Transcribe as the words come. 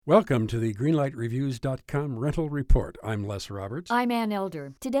Welcome to the GreenlightReviews.com Rental Report. I'm Les Roberts. I'm Ann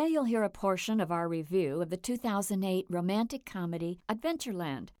Elder. Today you'll hear a portion of our review of the 2008 romantic comedy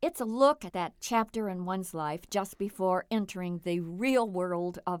Adventureland. It's a look at that chapter in one's life just before entering the real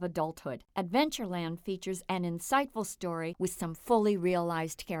world of adulthood. Adventureland features an insightful story with some fully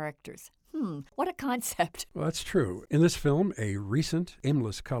realized characters. What a concept. Well, that's true. In this film, a recent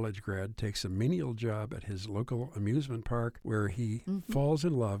aimless college grad takes a menial job at his local amusement park where he falls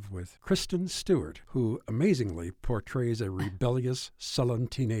in love with Kristen Stewart, who amazingly portrays a rebellious, sullen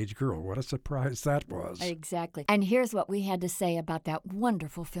teenage girl. What a surprise that was. Exactly. And here's what we had to say about that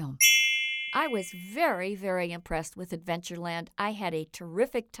wonderful film. I was very, very impressed with Adventureland. I had a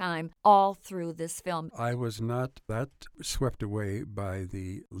terrific time all through this film. I was not that swept away by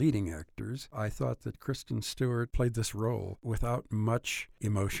the leading actors. I thought that Kristen Stewart played this role without much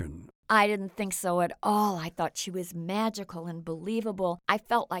emotion. I didn't think so at all. I thought she was magical and believable. I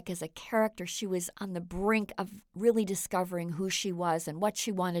felt like as a character she was on the brink of really discovering who she was and what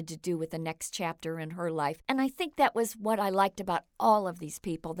she wanted to do with the next chapter in her life. And I think that was what I liked about all of these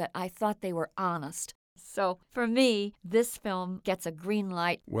people, that I thought they were honest. So for me, this film gets a green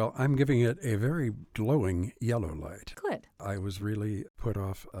light. Well, I'm giving it a very glowing yellow light. Good. I was really put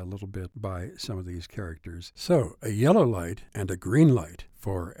off a little bit by some of these characters. So, a yellow light and a green light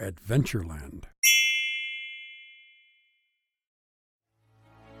for Adventureland.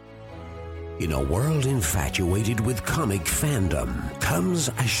 In a world infatuated with comic fandom comes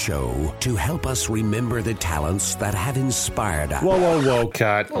a show to help us remember the talents that have inspired us. Whoa,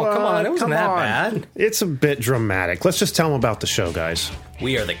 cut. Oh, come on. It wasn't that bad. It's a bit dramatic. Let's just tell them about the show, guys.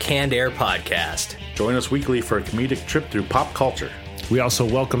 We are the Canned Air Podcast. Join us weekly for a comedic trip through pop culture. We also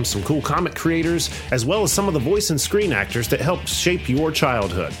welcome some cool comic creators, as well as some of the voice and screen actors that helped shape your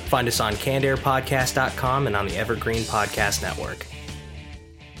childhood. Find us on cannedairpodcast.com and on the Evergreen Podcast Network.